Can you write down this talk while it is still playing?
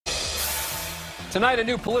Tonight, a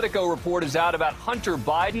new Politico report is out about Hunter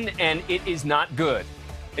Biden, and it is not good.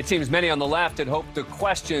 It seems many on the left had hoped the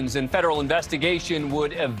questions and federal investigation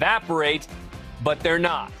would evaporate, but they're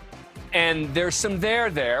not. And there's some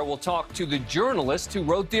there. We'll talk to the journalist who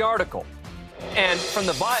wrote the article. And from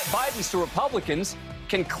the Bidens to Republicans,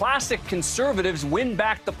 can classic conservatives win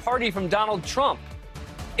back the party from Donald Trump?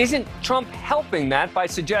 Isn't Trump helping that by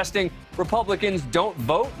suggesting Republicans don't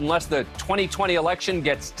vote unless the 2020 election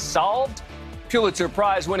gets solved? Pulitzer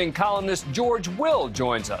Prize-winning columnist George Will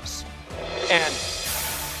joins us. And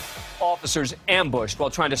officers ambushed while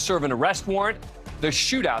trying to serve an arrest warrant. The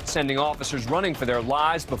shootout sending officers running for their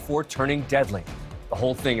lives before turning deadly. The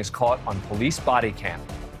whole thing is caught on police body cam.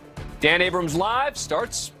 Dan Abrams Live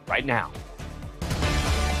starts right now.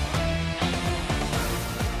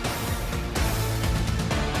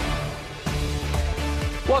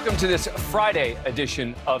 Welcome to this Friday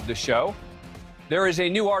edition of the show. There is a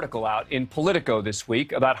new article out in Politico this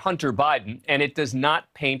week about Hunter Biden, and it does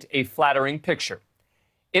not paint a flattering picture.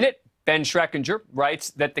 In it, Ben Schreckinger writes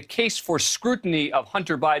that the case for scrutiny of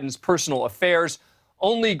Hunter Biden's personal affairs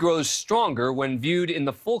only grows stronger when viewed in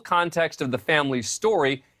the full context of the family's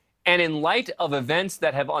story and in light of events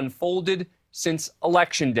that have unfolded since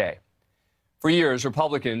Election Day. For years,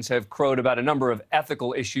 Republicans have crowed about a number of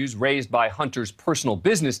ethical issues raised by Hunter's personal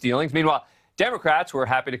business dealings. Meanwhile, Democrats were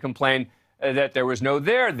happy to complain that there was no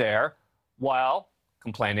there, while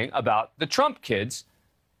complaining about the Trump kids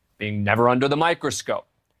being never under the microscope.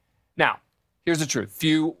 Now, here's the truth.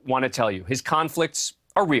 Few want to tell you. His conflicts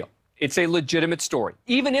are real. It's a legitimate story.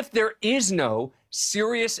 Even if there is no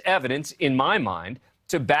serious evidence, in my mind,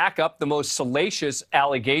 to back up the most salacious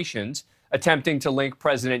allegations attempting to link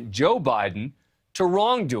President Joe Biden to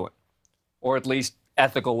wrongdoing, or at least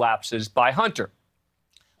ethical lapses by Hunter.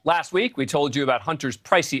 Last week, we told you about Hunter's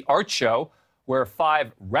pricey art show, where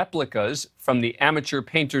 5 replicas from the amateur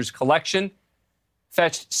painter's collection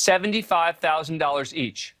fetched $75,000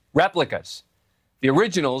 each. Replicas. The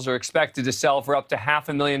originals are expected to sell for up to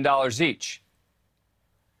 $500,000 each.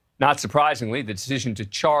 Not surprisingly, the decision to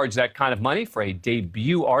charge that kind of money for a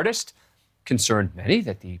debut artist concerned many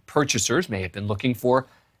that the purchasers may have been looking for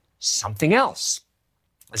something else.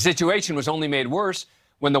 The situation was only made worse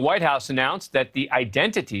when the White House announced that the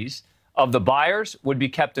identities of the buyers would be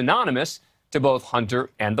kept anonymous to both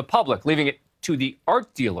Hunter and the public, leaving it to the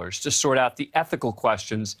art dealers to sort out the ethical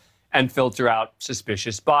questions and filter out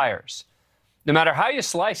suspicious buyers. No matter how you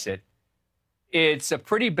slice it, it's a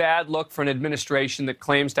pretty bad look for an administration that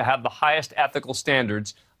claims to have the highest ethical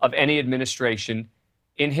standards of any administration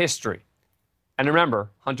in history. And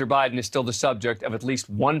remember, Hunter Biden is still the subject of at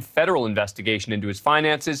least one federal investigation into his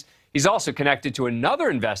finances. He's also connected to another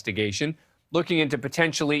investigation looking into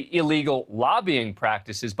potentially illegal lobbying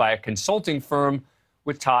practices by a consulting firm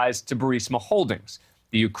with ties to Burisma Holdings,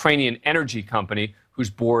 the Ukrainian energy company whose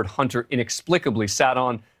board Hunter inexplicably sat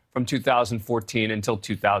on from 2014 until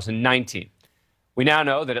 2019. We now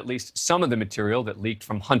know that at least some of the material that leaked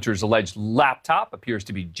from Hunter's alleged laptop appears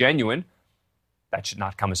to be genuine. That should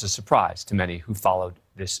not come as a surprise to many who followed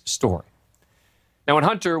this story. Now, when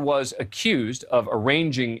Hunter was accused of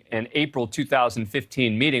arranging an April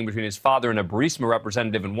 2015 meeting between his father and a Burisma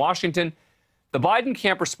representative in Washington, the Biden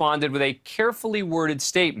camp responded with a carefully worded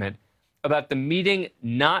statement about the meeting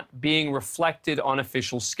not being reflected on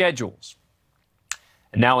official schedules.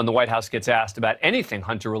 And now when the White House gets asked about anything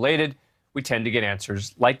Hunter-related, we tend to get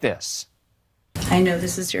answers like this. I know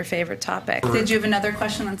this is your favorite topic. Did you have another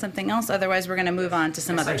question on something else? Otherwise, we're going to move on to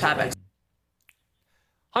some other topics.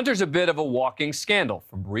 Hunter's a bit of a walking scandal,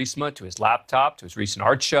 from Burisma to his laptop to his recent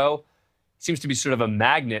art show. He seems to be sort of a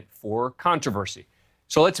magnet for controversy.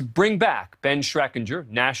 So let's bring back Ben Schreckinger,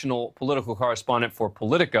 national political correspondent for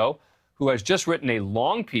Politico, who has just written a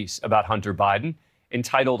long piece about Hunter Biden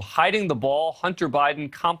entitled "Hiding the Ball, Hunter Biden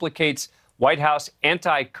Complicates White House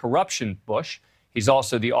Anti-Corruption Push." He's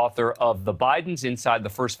also the author of The Bidens Inside the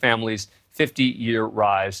First Family's 50-Year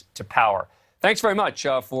Rise to Power. Thanks very much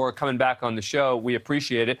for coming back on the show. We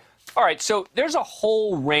appreciate it. All right, so there's a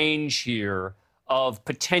whole range here of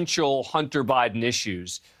potential Hunter Biden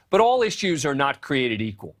issues, but all issues are not created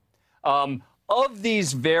equal. Of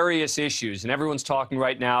these various issues, and everyone's talking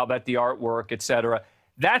right now about the artwork, et cetera,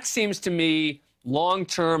 that seems to me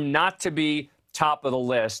long-term not to be top of the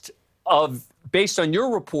list. Based on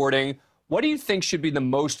your reporting, what do you think should be the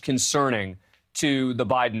most concerning to the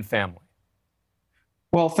Biden family?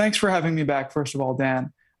 Well, thanks for having me back, first of all,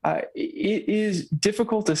 Dan. It is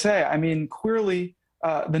difficult to say. I mean, clearly,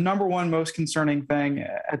 the number one most concerning thing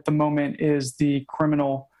at the moment is the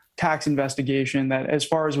criminal tax investigation that, as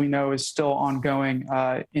far as we know, is still ongoing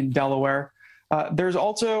in Delaware. There's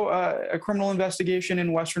also a criminal investigation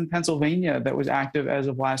in Western Pennsylvania that was active as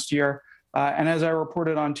of last year. And as I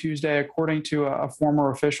reported on Tuesday, according to a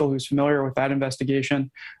former official who's familiar with that investigation,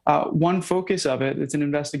 one focus of it, it's an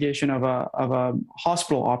investigation of a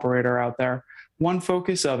hospital operator out there. One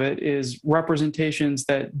focus of it is representations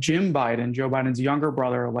that Jim Biden, Joe Biden's younger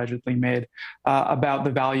brother, allegedly made about the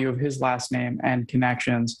value of his last name and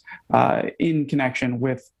connections in connection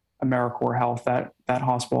with AmeriCorps Health, that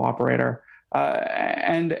hospital operator.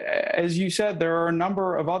 And as you said, there are a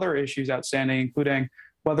number of other issues outstanding, including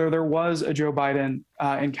whether there was a Joe Biden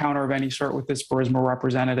encounter of any sort with this Burisma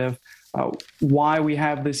representative, why we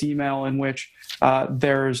have this email in which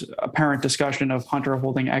there's apparent discussion of Hunter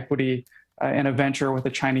holding equity in a venture with a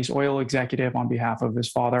Chinese oil executive on behalf of his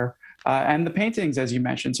father, and the paintings, as you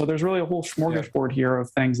mentioned. So there's really a whole smorgasbord here of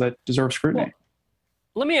things that deserve scrutiny.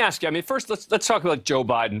 Well, let me ask you, I mean, first, let's talk about Joe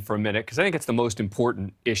Biden for a minute, because I think it's the most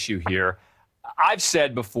important issue here. I've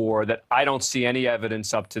said before that I don't see any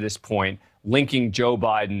evidence up to this point linking Joe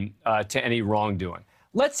Biden to any wrongdoing.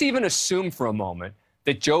 Let's even assume for a moment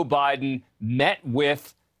that Joe Biden met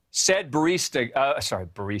with said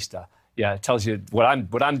barista. Yeah, it tells you what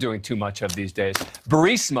I'm doing too much of these days.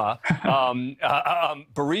 Burisma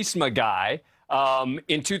guy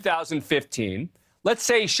in 2015. Let's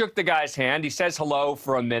say he shook the guy's hand. He says hello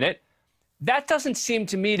for a minute. That doesn't seem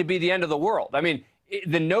to me to be the end of the world. I mean,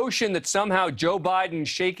 the notion that somehow Joe Biden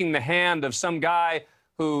shaking the hand of some guy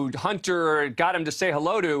who Hunter got him to say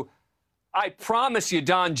hello to, I promise you,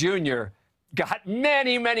 Don Jr. got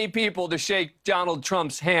many, many people to shake Donald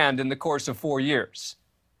Trump's hand in the course of 4 years.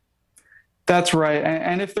 That's right.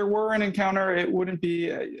 And if there were an encounter, it wouldn't be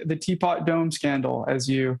the Teapot Dome scandal, as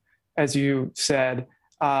you said.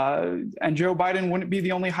 And Joe Biden wouldn't be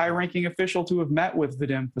the only high-ranking official to have met with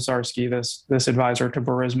Vadim Pisarski, this advisor to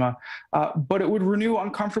Burisma. But it would renew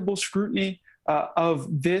uncomfortable scrutiny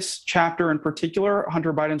of this chapter in particular,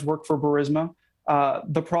 Hunter Biden's work for Burisma.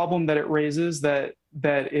 The problem that it raises, that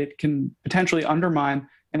it can potentially undermine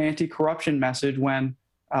an anti-corruption message when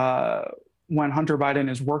Hunter Biden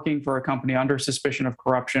is working for a company under suspicion of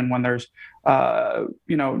corruption, when there's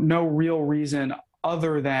no real reason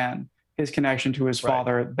other than his connection to his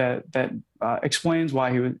father that explains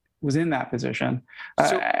why he was in that position.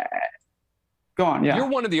 Go on. Yeah. You're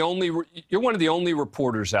one of the only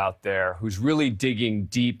reporters out there who's really digging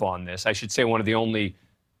deep on this. I should say one of the only,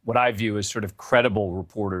 what I view as sort of credible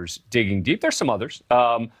reporters digging deep. There's some others.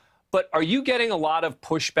 But are you getting a lot of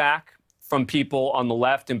pushback from people on the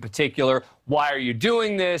left in particular? Why are you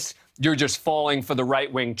doing this? You're just falling for the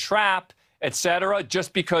right-wing trap, et cetera,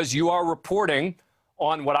 just because you are reporting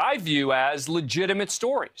on what I view as legitimate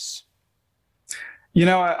stories? You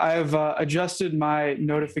know, I've adjusted my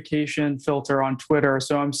notification filter on Twitter,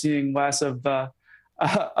 so I'm seeing less of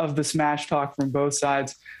the smash talk from both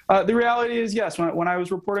sides. The reality is, yes, when I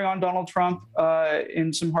was reporting on Donald Trump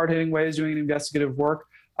in some hard-hitting ways, doing investigative work,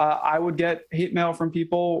 I would get hate mail from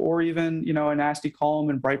people, or even a nasty column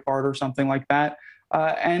in Breitbart or something like that.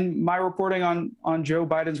 And my reporting on Joe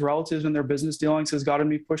Biden's relatives and their business dealings has gotten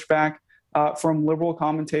me pushback from liberal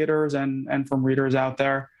commentators and from readers out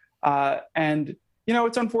there. And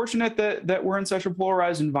it's unfortunate that we're in such a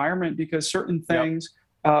polarized environment, because certain things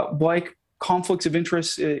like conflicts of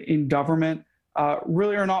interest in government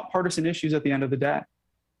really are not partisan issues at the end of the day.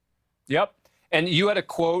 Yep. And you had a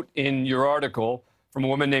quote in your article from a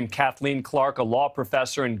woman named Kathleen Clark, a law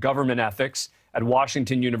professor in government ethics at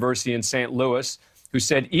Washington University in St. Louis, who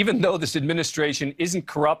said, even though this administration isn't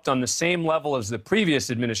corrupt on the same level as the previous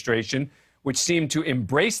administration, which seemed to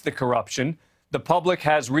embrace the corruption, the public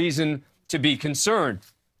has reason to be concerned.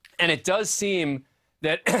 And it does seem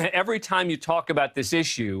that every time you talk about this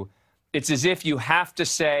issue, it's as if you have to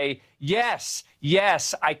say, yes,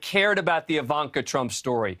 I cared about the Ivanka Trump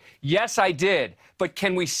story. Yes, I did. But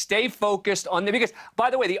can we stay focused on the, because,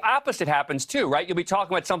 by the way, the opposite happens too, right? You'll be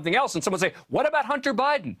talking about something else and someone will say, what about Hunter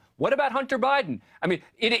Biden? What about Hunter Biden? I mean,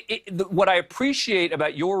 what I appreciate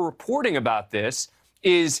about your reporting about this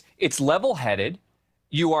is it's level-headed.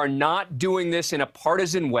 You are not doing this in a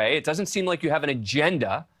partisan way. It doesn't seem like you have an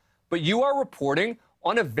agenda, but you are reporting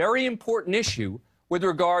on a very important issue with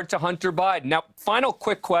regard to Hunter Biden. Now, final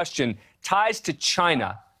quick question, ties to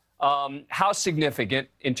China. How significant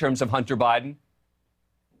in terms of Hunter Biden?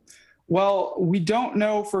 Well, we don't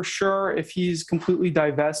know for sure if he's completely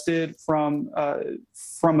divested from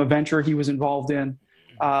a venture he was involved in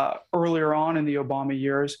earlier on in the Obama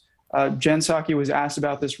years. Jen Psaki was asked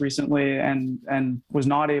about this recently and was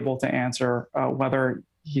not able to answer whether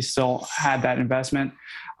he still had that investment.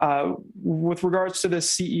 With regards to the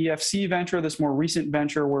CEFC venture, this more recent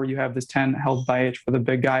venture where you have this 10 held by H for the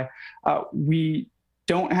big guy, we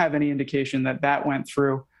don't have any indication that that went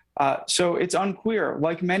through. So it's unclear.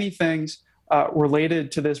 Like many things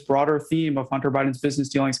related to this broader theme of Hunter Biden's business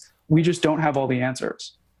dealings, we just don't have all the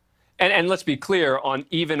answers. And let's be clear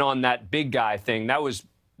even on that big guy thing, that was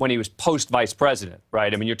when he was post-vice president,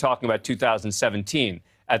 right? I mean, you're talking about 2017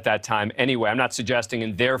 at that time anyway. I'm not suggesting,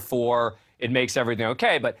 and therefore it makes everything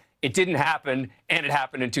okay, but it didn't happen, and it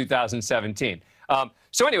happened in 2017.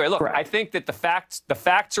 So anyway, look, I think that the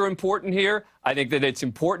facts are important here. I think that it's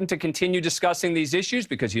important to continue discussing these issues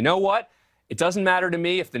because you know what? It doesn't matter to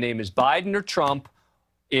me if the name is Biden or Trump,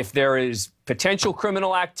 if there is potential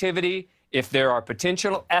criminal activity, if there are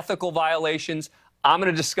potential ethical violations. I'm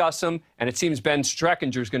going to discuss them, and it seems Ben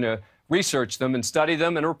Streckinger is going to research them and study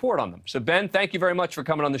them and report on them. So, Ben, thank you very much for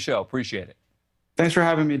coming on the show. Appreciate it. Thanks for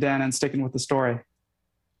having me, Dan, and sticking with the story.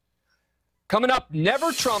 Coming up,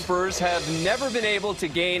 never-Trumpers have never been able to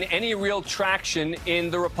gain any real traction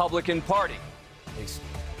in the Republican Party, at least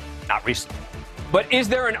not recently. But is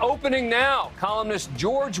there an opening now? Columnist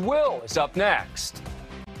George Will is up next.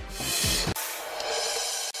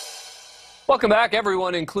 Welcome back.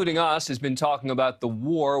 Everyone, including us, has been talking about the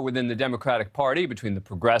war within the Democratic Party between the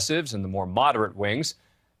progressives and the more moderate wings.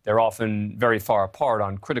 They're often very far apart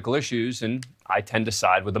on critical issues, and I tend to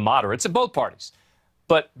side with the moderates of both parties.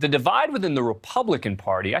 But the divide within the Republican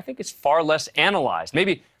Party, I think, is far less analyzed.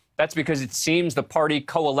 Maybe that's because it seems the party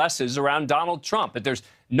coalesces around Donald Trump, that there's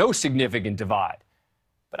no significant divide.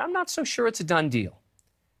 But I'm not so sure it's a done deal.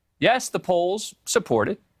 Yes, the polls support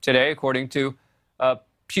it. Today, according to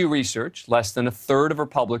Pew Research, less than a third of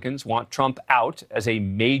Republicans want Trump out as a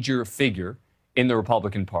major figure in the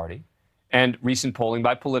Republican Party. And recent polling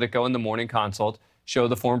by Politico and the Morning Consult show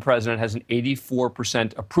the former president has an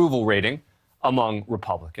 84% approval rating among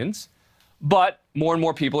Republicans. But more and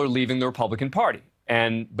more people are leaving the Republican Party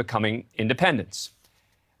and becoming independents.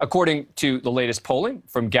 According to the latest polling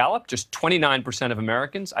from Gallup, just 29% of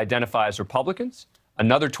Americans identify as Republicans,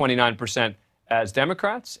 another 29% as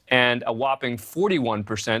Democrats, and a whopping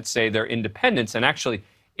 41% say they're independents. And actually,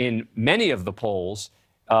 in many of the polls,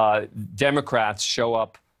 Democrats show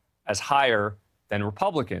up as higher than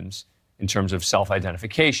Republicans in terms of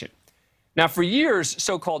self-identification. Now, for years,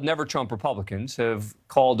 so-called never-Trump Republicans have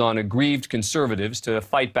called on aggrieved conservatives to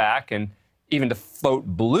fight back and even to vote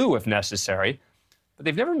blue if necessary, but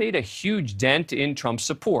they've never made a huge dent in Trump's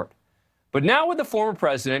support. But now with the former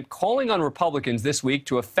president calling on Republicans this week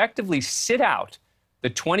to effectively sit out the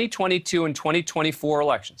 2022 and 2024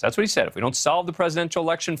 elections. That's what he said. If we don't solve the presidential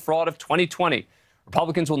election fraud of 2020,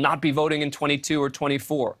 Republicans will not be voting in 22 or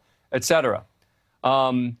 24, et cetera.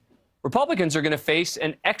 Republicans are going to face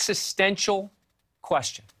an existential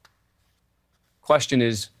question. Question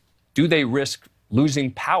is, do they risk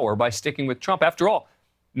losing power by sticking with Trump? After all,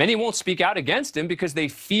 many won't speak out against him because they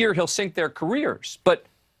fear he'll sink their careers. But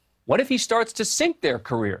what if he starts to sink their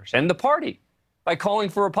careers and the party by calling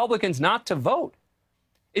for Republicans not to vote?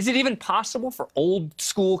 Is it even possible for old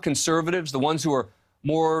school conservatives, the ones who are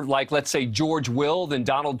more like, let's say, George Will than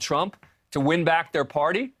Donald Trump, to win back their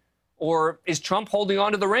party? Or is Trump holding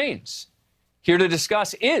on to the reins? Here to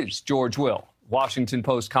discuss is George Will, Washington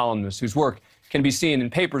Post columnist whose work can be seen in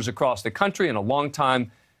papers across the country and a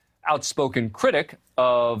longtime outspoken critic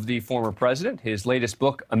of the former president. His latest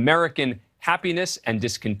book, American Happiness and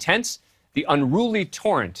Discontents, The Unruly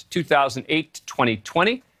Torrent, 2008 to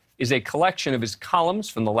 2020, is a collection of his columns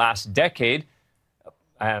from the last decade,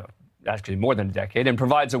 actually more than a decade, and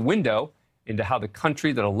provides a window into how the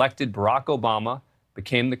country that elected Barack Obama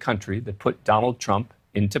became the country that put Donald Trump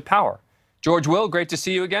into power. George Will, great to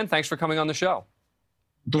see you again. Thanks for coming on the show.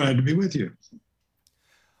 Glad to be with you.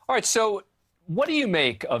 All right, so what do you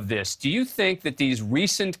make of this? Do you think that these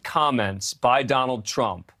recent comments by Donald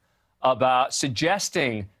Trump about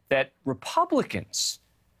suggesting that Republicans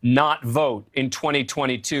not vote in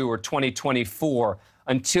 2022 or 2024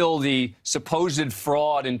 until the supposed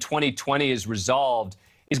fraud in 2020 is resolved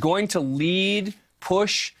is going to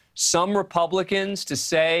push some Republicans to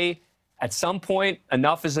say at some point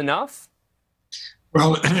enough is enough?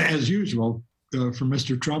 Well, as usual, for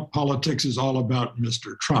Mr. Trump, politics is all about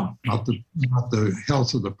Mr. Trump, not the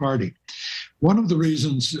health of the party. One of the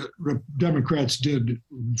reasons Democrats did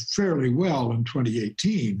fairly well in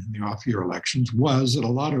 2018 in the off-year elections was that a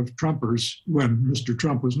lot of Trumpers, when Mr.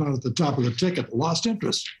 Trump was not at the top of the ticket, lost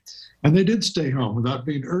interest. And they did stay home without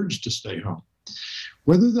being urged to stay home.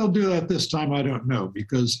 Whether they'll do that this time, I don't know,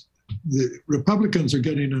 because the Republicans are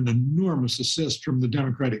getting an enormous assist from the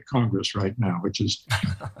Democratic Congress right now, which is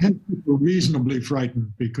people reasonably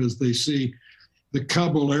frightened because they see the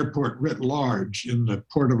Kabul airport writ large in the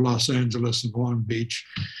port of Los Angeles and Long Beach,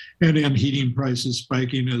 and in heating prices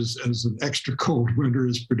spiking as an extra cold winter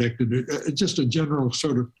is predicted. Just a general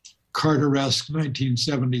sort of Carter-esque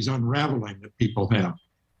 1970s unraveling that people have.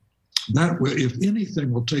 That, if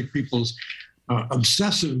anything, will take people's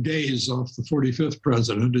obsessive gaze off the 45th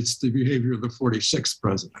president. It's the behavior of the 46th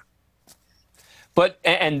president.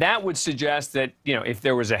 And that would suggest that, you know, if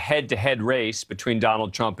there was a head-to-head race between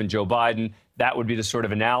Donald Trump and Joe Biden, that would be the sort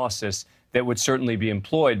of analysis that would certainly be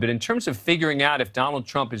employed. But in terms of figuring out if Donald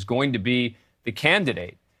Trump is going to be the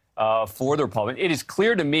candidate for the Republican, it is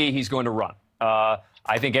clear to me he's going to run.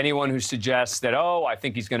 I think anyone who suggests that, oh, I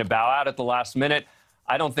think he's going to bow out at the last minute,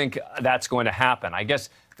 I don't think that's going to happen. I guess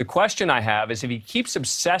the question I have is if he keeps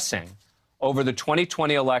obsessing over the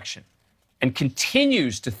 2020 election and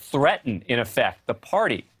continues to threaten, in effect, the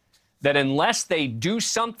party, that unless they do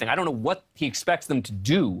something, I don't know what he expects them to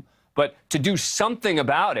do, but to do something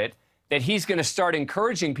about it, that he's going to start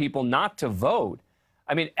encouraging people not to vote.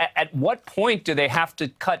 I mean, at what point do they have to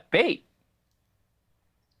cut bait?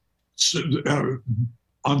 So,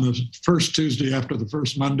 on the first Tuesday after the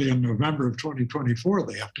first Monday in November of 2024,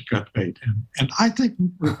 they have to cut bait. And I think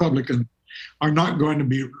Republicans are not going to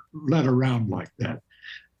be led around like that.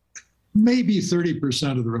 Maybe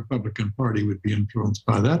 30% of the Republican Party would be influenced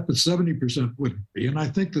by that, but 70% wouldn't be. And I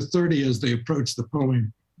think the 30, as they approach the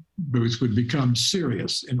polling booths, would become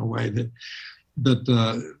serious in a way that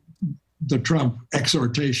the Trump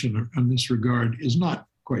exhortation in this regard is not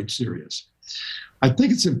quite serious. I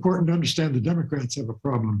think it's important to understand the Democrats have a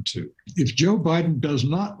problem too. If Joe Biden does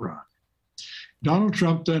not run, Donald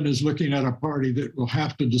Trump then is looking at a party that will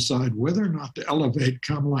have to decide whether or not to elevate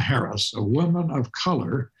Kamala Harris, a woman of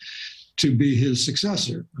color, to be his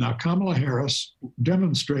successor. Now, Kamala Harris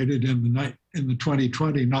demonstrated in the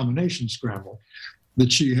 2020 nomination scramble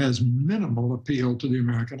that she has minimal appeal to the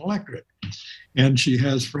American electorate. And she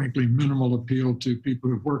has, frankly, minimal appeal to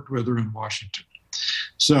people who've worked with her in Washington.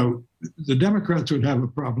 So the Democrats would have a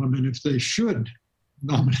problem. And if they should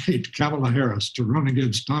nominate Kamala Harris to run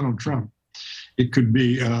against Donald Trump, it could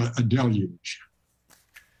be a deluge.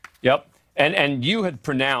 Yep. And you had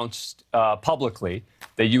pronounced publicly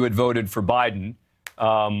that you had voted for Biden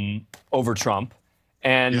over Trump.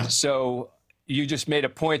 And yes. So you just made a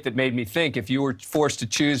point that made me think, if you were forced to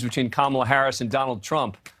choose between Kamala Harris and Donald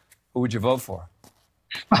Trump, who would you vote for?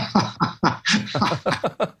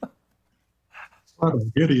 What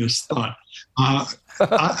a hideous thought.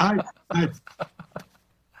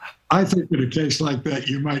 I think in a case like that,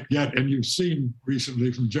 you might get, and you've seen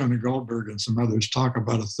recently from Jonah Goldberg and some others talk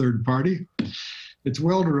about a third party. It's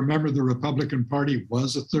well to remember the Republican Party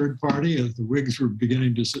was a third party as the Whigs were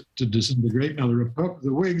beginning to disintegrate. Now,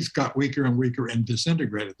 the Whigs got weaker and weaker and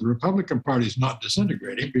disintegrated. The Republican Party is not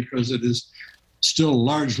disintegrating because it is still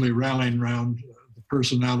largely rallying around the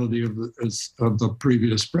personality of the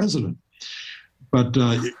previous president. But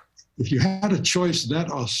if you had a choice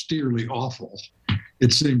that austerely awful,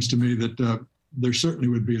 it seems to me that there certainly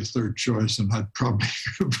would be a third choice, and I'd probably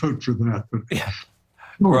vote for that. But yeah,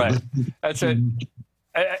 right. That's it.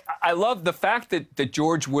 I love the fact that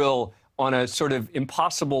George Will, on a sort of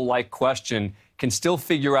impossible-like question, can still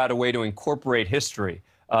figure out a way to incorporate history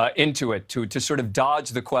into it, to sort of dodge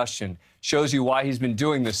the question. Shows you why he's been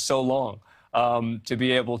doing this so long, to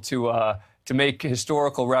be able to make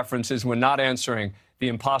historical references when not answering the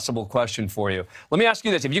impossible question for you. Let me ask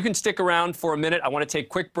you this. If you can stick around for a minute, I want to take a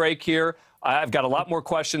quick break here. I've got a lot more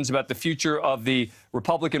questions about the future of the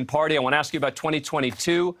Republican Party. I want to ask you about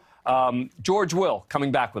 2022. George Will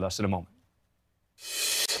coming back with us in a moment.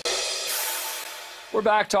 We're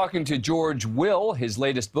back talking to George Will. His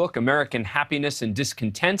latest book, American Happiness and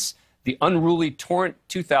Discontents, The Unruly Torrent,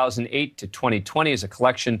 2008 to 2020, is a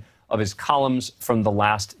collection of his columns from the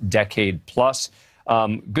last decade plus.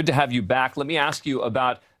 Good to have you back. Let me ask you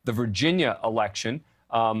about the Virginia election,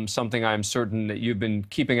 something I'm certain that you've been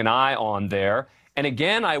keeping an eye on there. And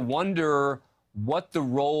again, I wonder what the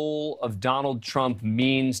role of Donald Trump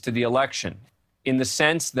means to the election, in the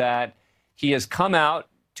sense that he has come out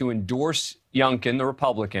to endorse Youngkin, the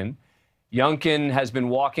Republican. Youngkin has been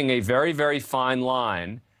walking a very, very fine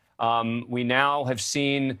line. We now have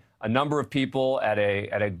seen a number of people at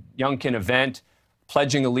a Youngkin event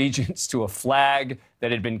pledging allegiance to a flag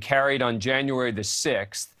that had been carried on January the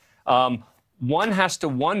 6th. One has to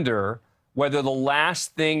wonder whether the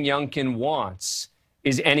last thing Youngkin wants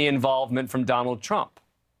is any involvement from Donald Trump.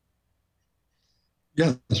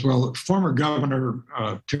 Yes, well, former Governor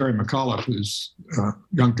Terry McAuliffe, who's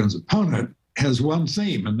Youngkin's opponent, has one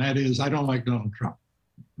theme, and that is, I don't like Donald Trump.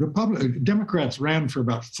 Democrats ran for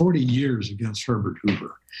about 40 years against Herbert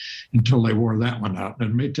Hoover until they wore that one out. And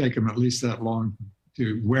it may take them at least that long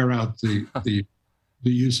to wear out the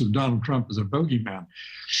use of Donald Trump as a bogeyman.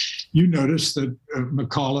 You notice that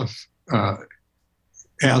McAuliffe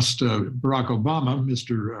asked Barack Obama,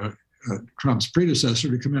 Mr. Trump's predecessor,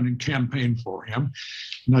 to come in and campaign for him.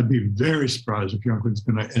 And I'd be very surprised if Youngkin's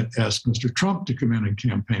going to ask Mr. Trump to come in and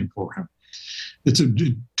campaign for him. It's a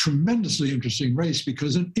tremendously interesting race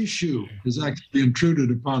because an issue has actually intruded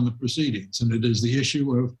upon the proceedings, and it is the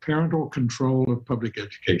issue of parental control of public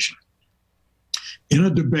education. In a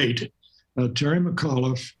debate, Terry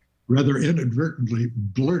McAuliffe rather inadvertently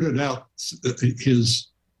blurted out his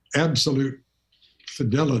absolute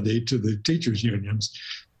fidelity to the teachers' unions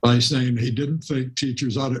by saying he didn't think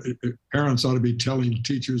parents ought to be telling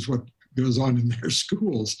teachers what goes on in their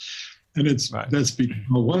schools. And that's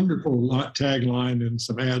become a wonderful tagline in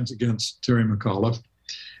some ads against Terry McAuliffe.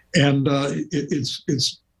 And it's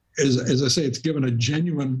as I say, it's given a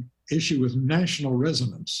genuine issue with national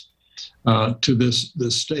resonance to this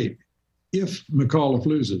state. If McAuliffe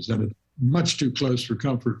loses, and it's much too close for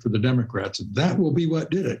comfort for the Democrats, that will be what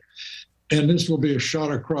did it. And this will be a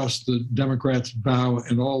shot across the Democrats' bow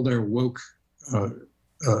and all their woke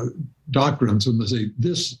doctrines. And they say,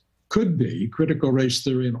 this could be critical race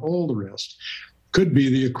theory and all the rest, could be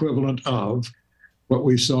the equivalent of what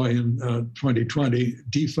we saw in 2020,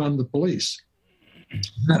 defund the police.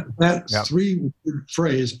 That three-word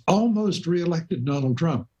phrase almost reelected Donald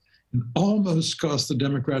Trump and almost cost the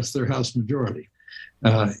Democrats their House majority.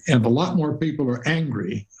 And a lot more people are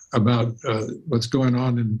angry about what's going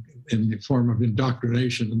on in the form of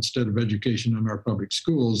indoctrination instead of education in our public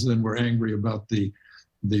schools than we're angry about the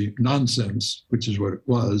nonsense, which is what it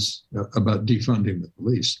was, about defunding the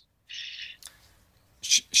police.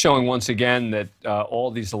 Showing once again that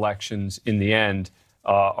all these elections in the end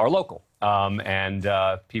are local, and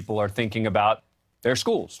people are thinking about their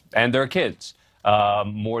schools and their kids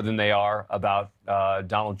more than they are about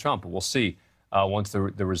Donald Trump. We'll see once the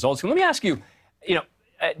results. Let me ask you,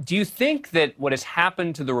 do you think that what has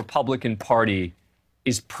happened to the Republican Party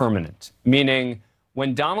is permanent? Meaning,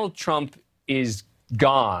 when Donald Trump is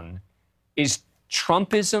gone, is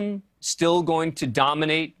Trumpism still going to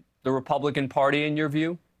dominate the Republican Party in your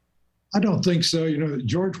view? I don't think so.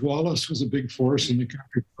 George Wallace was a big force in the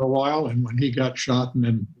country for a while, and when he got shot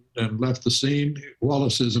and left the scene,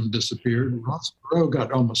 Wallaceism disappeared. Ross Perot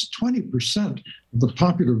got almost 20% of the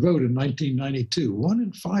popular vote in 1992, 1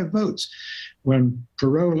 in 5 votes. When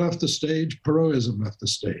Perot left the stage, Perotism left the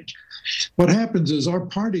stage. What happens is our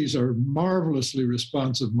parties are marvelously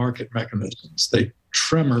responsive market mechanisms. They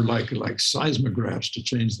tremor like seismographs, to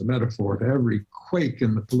change the metaphor, to every quake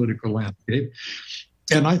in the political landscape.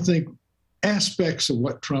 And I think aspects of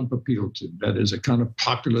what Trump appealed to, that is a kind of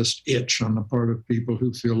populist itch on the part of people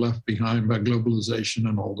who feel left behind by globalization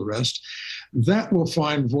and all the rest, that will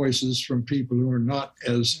find voices from people who are not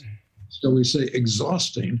as, shall we say,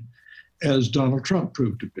 exhausting as Donald Trump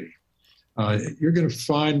proved to be. You're going to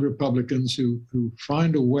find Republicans who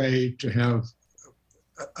find a way to have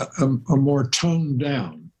a more toned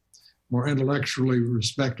down, more intellectually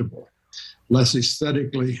respectable, less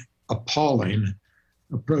aesthetically appalling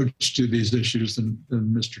approach to these issues than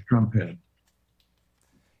Mr. Trump had.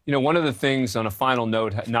 One of the things, on a final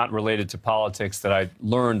note, not related to politics, that I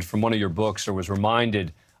learned from one of your books, or was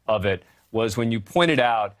reminded of it, was when you pointed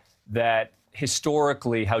out that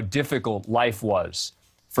historically how difficult life was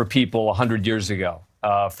for people 100 years ago,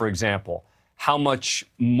 for example, how much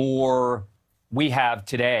more we have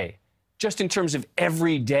today, just in terms of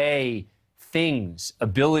everyday things,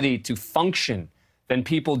 ability to function, than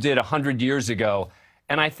people did 100 years ago.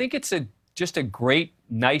 And I think it's just a great,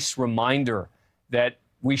 nice reminder that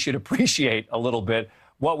we should appreciate a little bit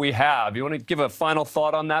what we have. You want to give a final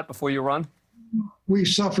thought on that before you run? We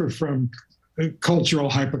suffer from cultural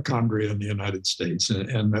hypochondria in the United States.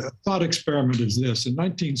 And the thought experiment is this. In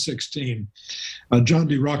 1916, John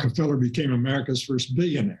D. Rockefeller became America's first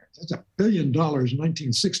billionaire. That's $1 billion in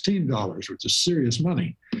 1916 dollars, which is serious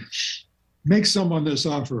money. Make someone this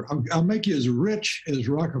offer. I'll make you as rich as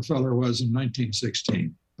Rockefeller was in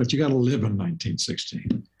 1916, but you got to live in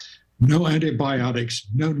 1916. No antibiotics,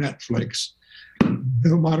 no Netflix,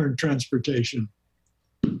 no modern transportation.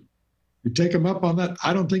 You take them up on that,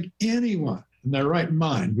 I don't think anyone in their right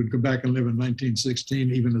mind would go back and live in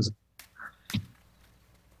 1916, even as...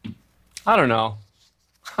 I don't know.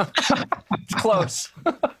 It's close.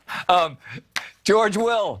 George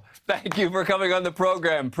Will, Thank you for coming on the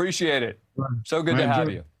program. Appreciate it. So good to have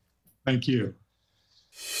you. Thank you.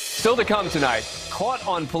 Still to come tonight, caught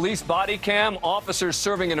on police body cam, officers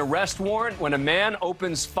serving an arrest warrant when a man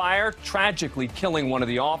opens fire, tragically killing one of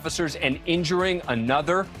the officers and injuring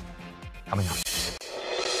another. Coming up.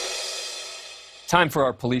 Time for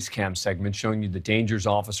our police cam segment, showing you the dangers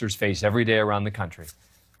officers face every day around the country.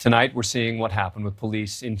 Tonight, we're seeing what happened with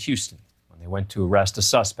police in Houston when they went to arrest a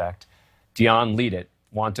suspect. Dion Leadit,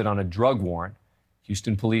 wanted on a drug warrant.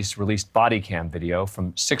 Houston police released body cam video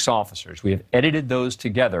from 6 officers. We have edited those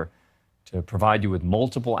together to provide you with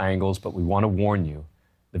multiple angles, but we want to warn you,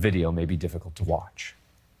 the video may be difficult to watch.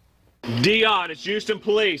 Dion, it's Houston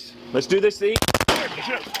police. Let's do this thing.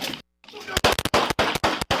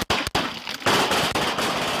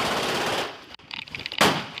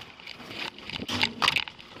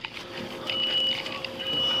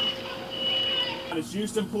 It's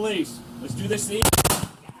Houston police. Let's do this thing.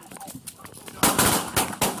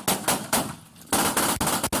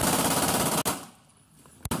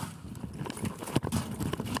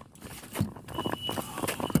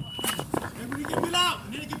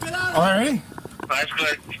 All right. That's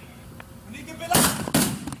good.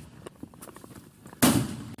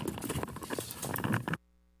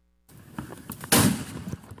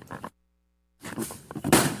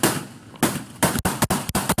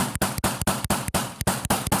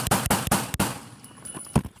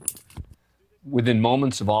 Within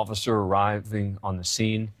moments of officer arriving on the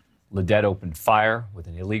scene, Ledet opened fire with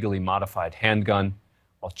an illegally modified handgun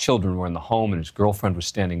while children were in the home and his girlfriend was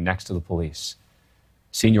standing next to the police.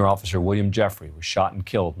 Senior Officer William Jeffrey was shot and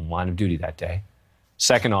killed in line of duty that day.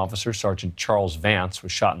 Second Officer Sergeant Charles Vance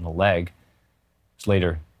was shot in the leg.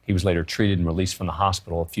 He was later treated and released from the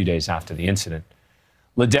hospital a few days after the incident.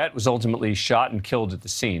 Ledet was ultimately shot and killed at the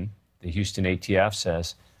scene. The Houston ATF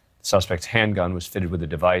says the suspect's handgun was fitted with a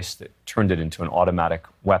device that turned it into an automatic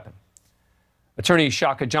weapon. Attorney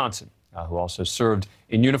Shaka Johnson, who also served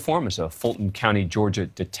in uniform as a Fulton County, Georgia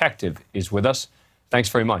detective, is with us. Thanks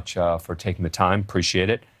very much for taking the time. Appreciate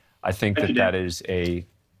it. I think that is a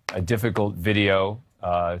difficult video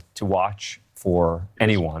to watch for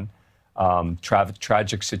anyone.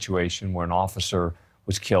 Tragic situation where an officer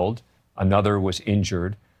was killed, another was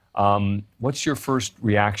injured. What's your first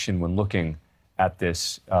reaction when looking at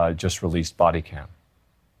this just released body cam?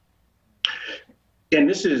 And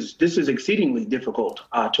this is exceedingly difficult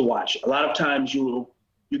to watch. A lot of times you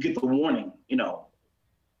get the warning,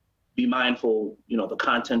 be mindful, the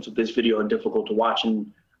contents of this video are difficult to watch, and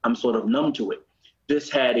I'm sort of numb to it. This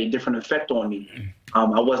had a different effect on me. I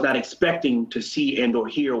was not expecting to see and or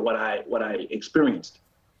hear what I experienced.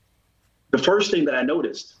 The first thing that I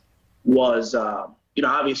noticed was,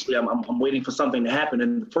 obviously I'm waiting for something to happen,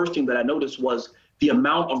 and the first thing that I noticed was the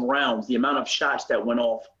amount of rounds, the amount of shots that went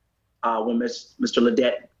off when Mr.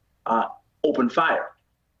 Ledet opened fire.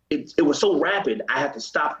 It was so rapid, I had to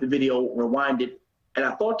stop the video, rewind it, and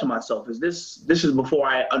I thought to myself, this is before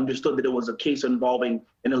I understood that it was a case involving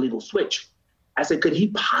an illegal switch. I said, could he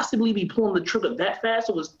possibly be pulling the trigger that fast?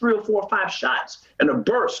 It was 3 or 4 or 5 shots and a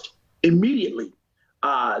burst immediately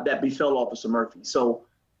that befell Officer Murphy. So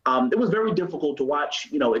it was very difficult to watch.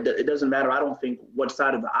 It doesn't matter, I don't think, what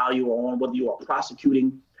side of the aisle you are on, whether you are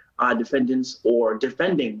prosecuting defendants or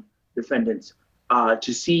defending defendants,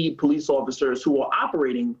 to see police officers who are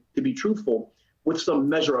operating, to be truthful, with some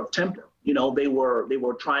measure of temper. They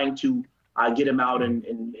were trying to get him out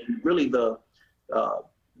in really the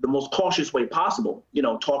most cautious way possible,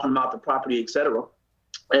 talking about the property, et cetera.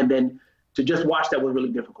 And then to just watch that was really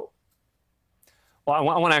difficult. Well, I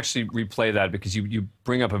want to actually replay that because you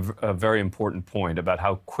bring up a very important point about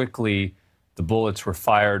how quickly the bullets were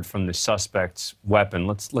fired from the suspect's weapon.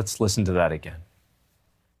 Let's listen to that again.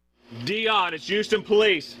 Dion, it's Houston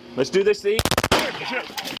police. Let's do this thing.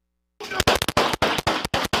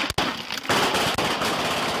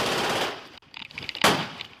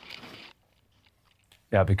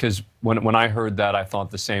 Yeah, because when I heard that, I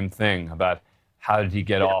thought the same thing about how did he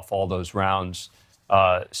get off all those rounds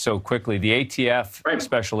so quickly. The ATF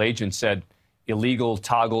special agent said illegal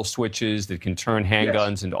toggle switches that can turn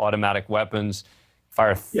handguns into automatic weapons,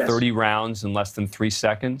 fire 30 rounds in less than 3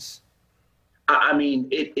 seconds. I mean,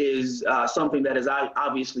 it is something that is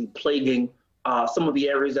obviously plaguing some of the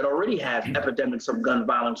areas that already have epidemics of gun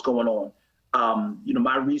violence going on.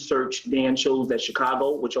 My research, Dan, shows that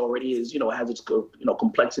Chicago, which already is, has its,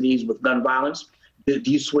 complexities with gun violence,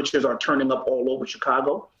 these switches are turning up all over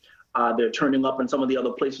Chicago. They're turning up in some of the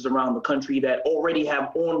other places around the country that already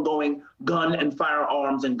have ongoing gun and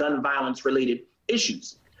firearms and gun violence related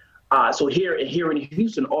issues. So here in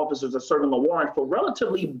Houston, officers are serving a warrant for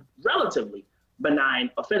relatively benign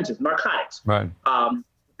offenses, narcotics. Right.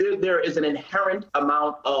 There is an inherent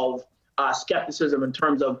amount of skepticism in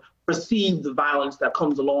terms of perceived violence that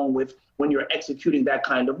comes along with when you're executing that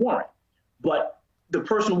kind of warrant. But the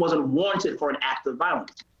person wasn't warranted for an act of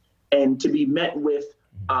violence. And to be met with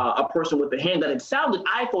a person with a handgun,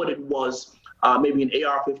 I thought it was maybe an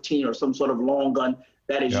AR-15 or some sort of long gun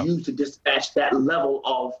that is used to dispatch that level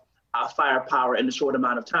of firepower in a short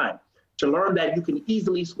amount of time. To learn that you can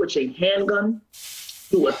easily switch a handgun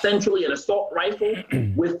to essentially an assault rifle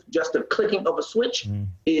with just a clicking of a switch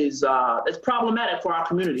is it's problematic for our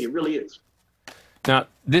community. It really is. Now,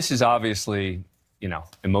 this is obviously,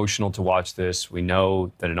 emotional to watch this. We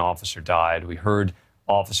know that an officer died. We heard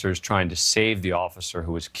officers trying to save the officer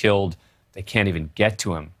who was killed. They can't even get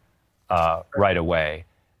to him right away.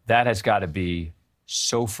 That has got to be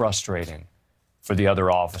so frustrating for the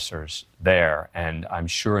other officers there. And I'm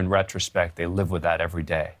sure in retrospect, they live with that every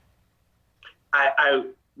day.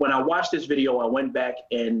 When I watched this video, I went back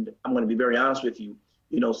and I'm going to be very honest with you.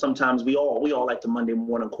 Sometimes we all like the Monday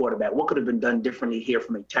morning quarterback. What could have been done differently here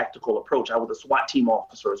from a tactical approach? I was a SWAT team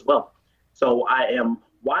officer as well. So I am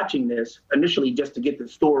watching this initially just to get the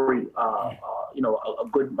story,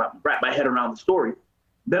 wrap my head around the story.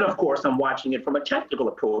 Then, of course, I'm watching it from a tactical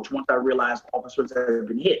approach once I realized officers have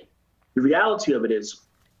been hit. The reality of it is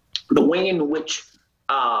the way in which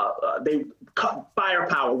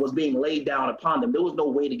firepower was being laid down upon them. There was no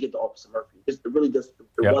way to get to Officer Murphy.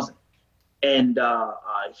 There wasn't. And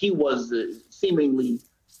he was seemingly,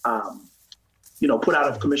 put out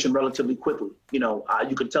of commission relatively quickly.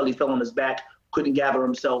 You could tell he fell on his back, couldn't gather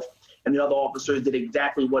himself, and the other officers did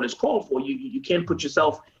exactly what is called for. You can't put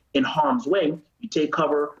yourself in harm's way. You take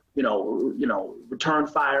cover, return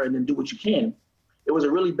fire, and then do what you can. It was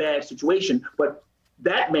a really bad situation, but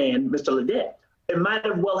that man, Mr. Ledet, it might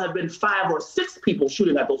have been 5 or 6 people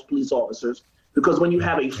shooting at those police officers, because when you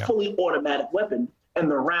have a fully automatic weapon and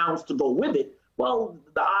the rounds to go with it, well,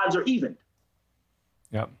 the odds are even.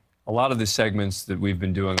 Yep. A lot of the segments that we've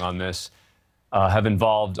been doing on this have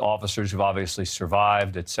involved officers who've obviously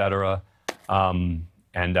survived, et cetera.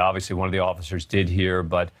 And obviously one of the officers did here,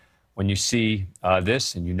 but when you see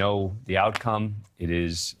this and you know the outcome, it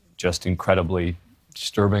is just incredibly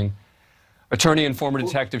disturbing. Attorney and former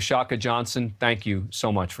detective Shaka Johnson, thank you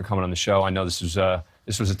so much for coming on the show. I know this was a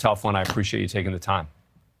tough one. I appreciate you taking the time.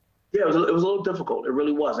 Yeah, it was a little difficult. It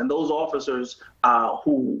really was. And those officers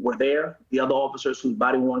who were there, the other officers whose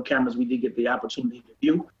body-worn cameras we did get the opportunity to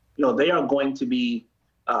view, they are going to be,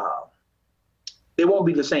 they won't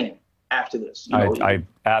be the same after this. I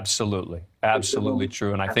absolutely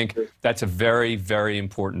true. And I think that's a very, very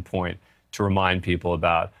important point to remind people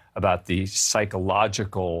about the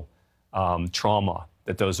psychological trauma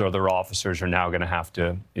that those other officers are now going to have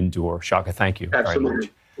to endure. Shaka, thank you very much.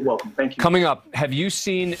 You're welcome. Thank you. Coming up, have you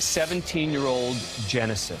seen 17-year-old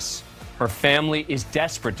Genesis? Her family is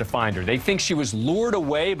desperate to find her. They think she was lured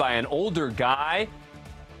away by an older guy.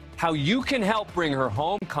 How you can help bring her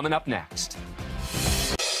home, coming up next.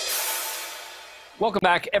 Welcome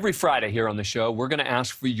back. Every Friday here on the show, we're going to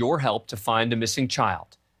ask for your help to find a missing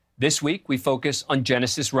child. This week, we focus on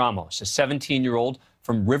Genesis Ramos, a 17-year-old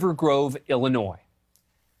from River Grove, Illinois.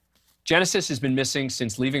 Genesis has been missing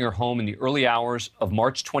since leaving her home in the early hours of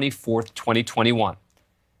March 24th, 2021.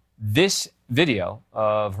 This video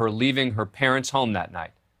of her leaving her parents' home that night,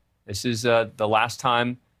 this is the last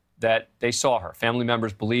time that they saw her. Family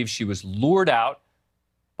members believe she was lured out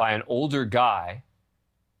by an older guy.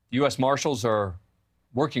 The U.S. Marshals are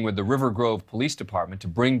working with the River Grove Police Department to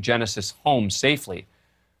bring Genesis home safely.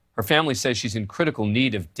 Her family says she's in critical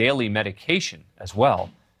need of daily medication as well.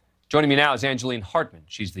 Joining me now is Angeline Hartman.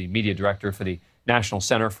 She's the media director for the National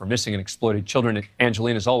Center for Missing and Exploited Children.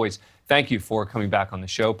 Angeline, as always, thank you for coming back on the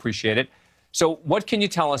show. Appreciate it. So what can you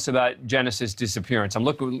tell us about Genesis' disappearance? I'm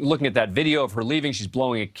looking at that video of her leaving. She's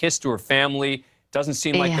blowing a kiss to her family. Doesn't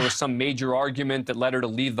seem like there was some major argument that led her to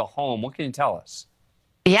leave the home. What can you tell us?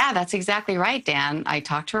 Yeah, that's exactly right, Dan. I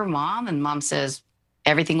talked to her mom, and mom says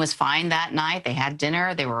everything was fine that night. They had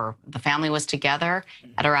dinner. The family was together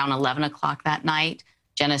at around 11 o'clock that night.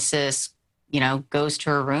 Genesis, goes to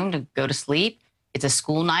her room to go to sleep. It's a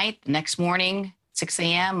school night. The next morning, 6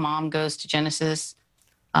 a.m., mom goes to Genesis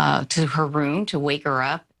to her room to wake her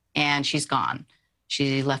up, and she's gone.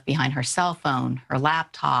 She left behind her cell phone, her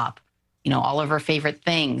laptop, all of her favorite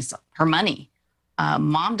things, her money.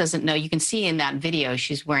 Mom doesn't know. You can see in that video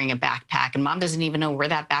she's wearing a backpack, and mom doesn't even know where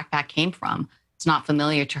that backpack came from. It's not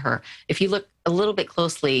familiar to her. If you look a little bit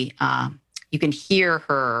closely, you can hear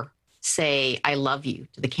her say, "I love you"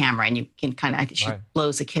 to the camera, and you can she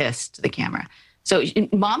blows a kiss to the camera. So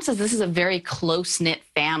mom says this is a very close-knit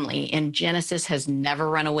family, and Genesis has never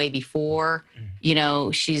run away before. You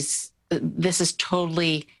know, this is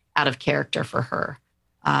totally out of character for her.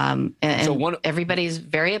 And so everybody's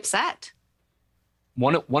very upset.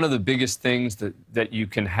 One of the biggest things that you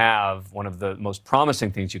can have, one of the most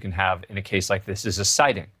promising things you can have in a case like this is a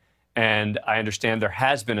sighting. And I understand there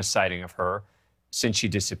has been a sighting of her since she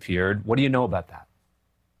disappeared. What do you know about that?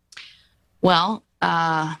 Well,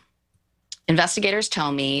 investigators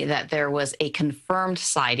tell me that there was a confirmed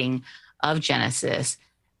sighting of Genesis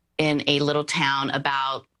in a little town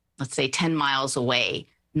about, let's say, 10 miles away,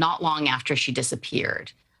 not long after she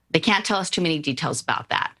disappeared. They can't tell us too many details about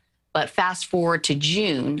that. But fast forward to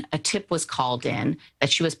June, a tip was called in that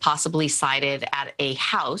she was possibly sighted at a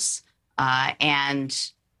house.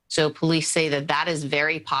 And so police say that that is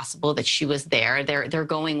very possible that she was there. They're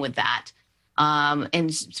going with that.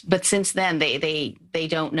 But since then, they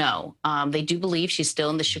don't know. They do believe she's still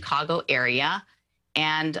in the Chicago area.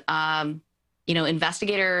 And, you know,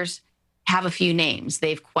 investigators have a few names.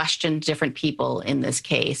 They've questioned different people in this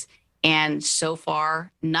case. And so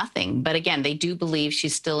far, nothing. But again, they do believe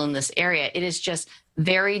she's still in this area. It is just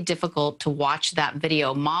very difficult to watch that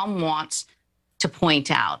video. Mom wants to point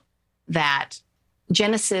out that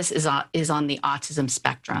Genesis is on the autism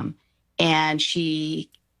spectrum, and she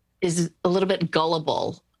is a little bit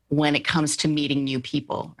gullible when it comes to meeting new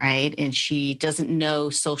people, right? And she doesn't know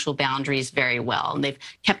social boundaries very well, and they've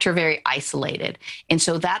kept her very isolated. And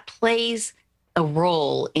so that plays a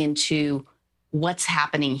role into what's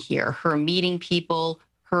happening here, her meeting people,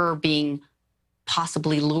 her being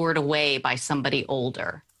possibly lured away by somebody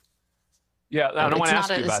older. Yeah, I don't want to ask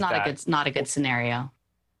you about that. It's not a good scenario.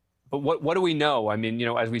 But what do we know? I mean, you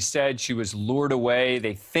know, as we said, she was lured away,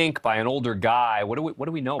 they think, by an older guy. What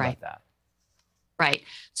do we know about that? Right.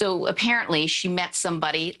 So apparently she met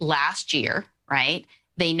somebody last year, right?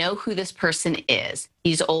 They know who this person is.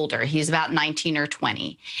 He's older. He's about 19 or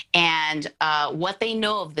 20. And what they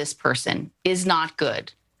know of this person is not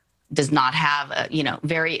good. Does not have a, you know,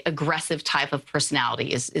 very aggressive type of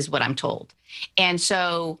personality is what I'm told. And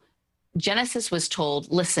so Genesis was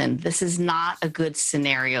told, listen, this is not a good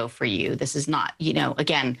scenario for you. This is not, you know,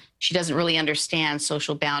 again, she doesn't really understand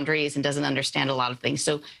social boundaries and doesn't understand a lot of things.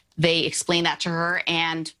 So they explained that to her,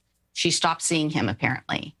 and she stopped seeing him,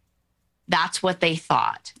 apparently. That's what they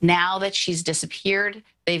thought. Now that she's disappeared,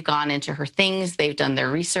 they've gone into her things, they've done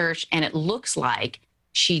their research, and it looks like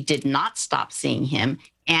she did not stop seeing him,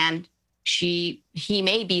 and he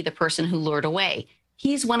may be the person who lured away.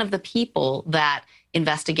 He's one of the people that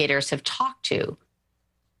investigators have talked to.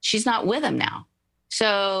 She's not with him now.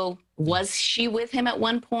 So was she with him at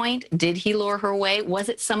one point? Did he lure her away? Was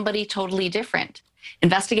it somebody totally different?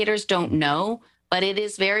 Investigators don't know, but it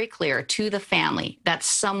is very clear to the family that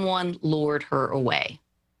someone lured her away.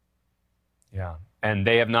 Yeah, and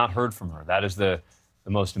they have not heard from her. That is the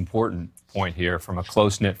most important point here from a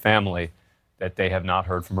close-knit family, that they have not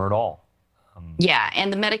heard from her at all. Yeah,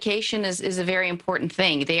 and the medication is a very important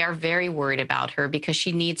thing. They are very worried about her because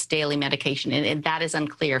she needs daily medication, and that is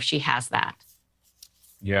unclear if she has that.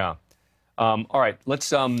 Yeah. All right,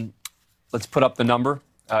 let's put up the number,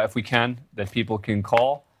 if we can, that people can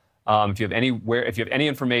call. If you have any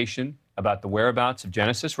information about the whereabouts of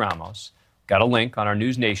Genesis Ramos, got a link on our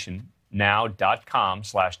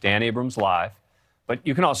newsnationnow.com/Dan Abrams Live. But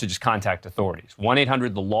you can also just contact authorities.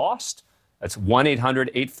 1-800-THE-LOST. That's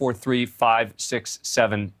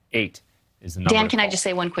 1-800-843-5678 is the number. Dan, can I just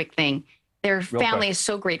say one quick thing? Their family is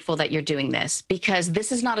so grateful that you're doing this, because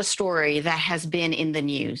this is not a story that has been in the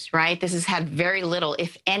news, right? This has had very little,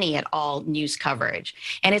 if any at all, news coverage.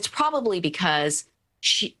 And it's probably because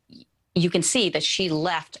you can see that she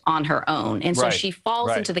left on her own. And so she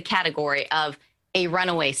falls into the category of a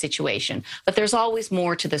runaway situation. But there's always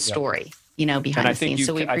more to the story, you know, behind the scenes.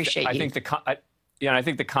 So we appreciate you. Yeah, and I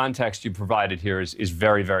think the context you provided here is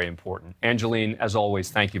very, very important. Angeline, as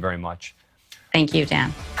always, thank you very much. Thank you,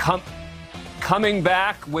 Dan. Coming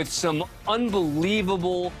back with some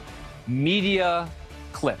unbelievable media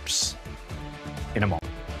clips in a moment.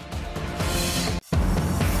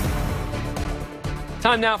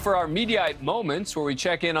 Time now for our Mediaite Moments, where we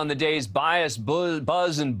check in on the day's bias,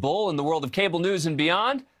 buzz, and bull in the world of cable news and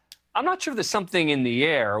beyond. I'm not sure if there's something in the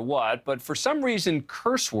air or what, but for some reason,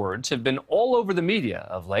 curse words have been all over the media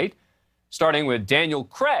of late, starting with Daniel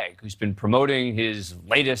Craig, who's been promoting his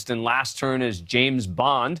latest and last turn as James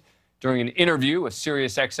Bond. During an interview with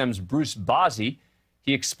SiriusXM's Bruce Bozzi,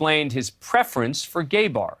 he explained his preference for gay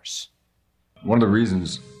bars. One of the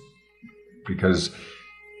reasons, because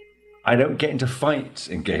I don't get into fights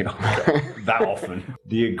in gay bars that often.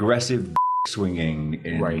 The aggressive swinging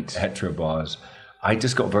in hetero bars. I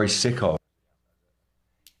just got very sick of.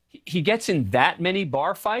 He gets in that many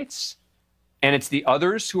bar fights, and it's the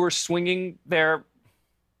others who are swinging their...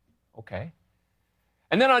 Okay.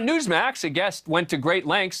 And then on Newsmax, a guest went to great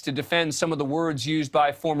lengths to defend some of the words used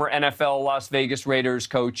by former NFL Las Vegas Raiders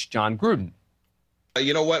coach John Gruden.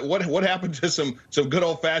 You know what happened to some good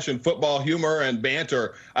old-fashioned football humor and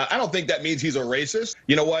banter? I don't think that means he's a racist.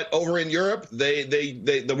 You know what? Over in Europe,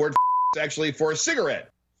 the word is actually for a cigarette.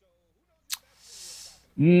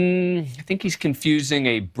 I think he's confusing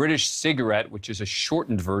a British cigarette, which is a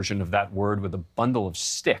shortened version of that word, with a bundle of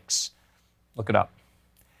sticks. Look it up.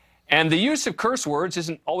 And the use of curse words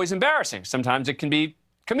isn't always embarrassing. Sometimes it can be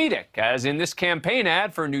comedic, as in this campaign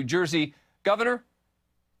ad for New Jersey Governor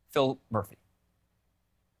Phil Murphy.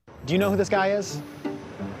 Do you know who this guy is?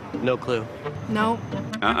 No clue. No.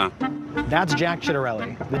 That's Jack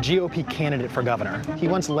Ciattarelli, the GOP candidate for governor. He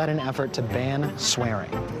once led an effort to ban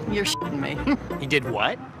swearing. You're shitting me. He did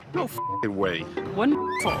what? No f***ing way.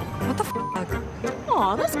 Wonderful. What the f***?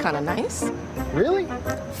 Aw, that's kind of nice. Really?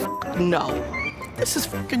 No. This is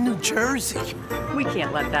fucking New Jersey. We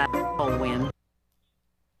can't let that win.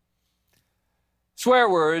 Swear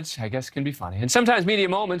words, I guess, can be funny. And sometimes media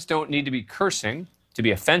moments don't need to be cursing to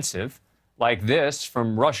be offensive, like this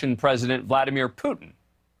from Russian President Vladimir Putin.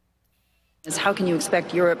 How can you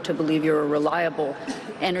expect Europe to believe you're a reliable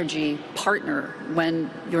energy partner when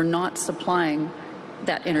you're not supplying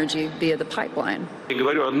that energy via the pipeline?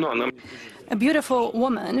 A beautiful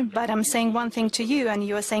woman, but I'm saying one thing to you and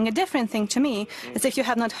you are saying a different thing to me, as if you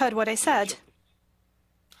have not heard what I said.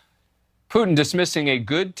 Putin dismissing a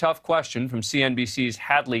good, tough question from CNBC's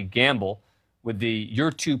Hadley Gamble with the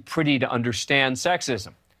 "you're too pretty to understand"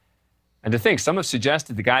 sexism. And to think, some have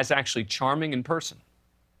suggested the guy's actually charming in person.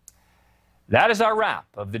 That is our wrap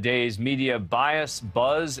of the day's media bias,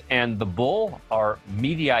 buzz, and the bull, our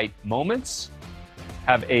Mediaite moments.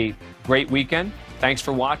 Have a great weekend. Thanks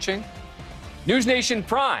for watching. NewsNation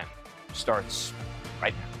Prime starts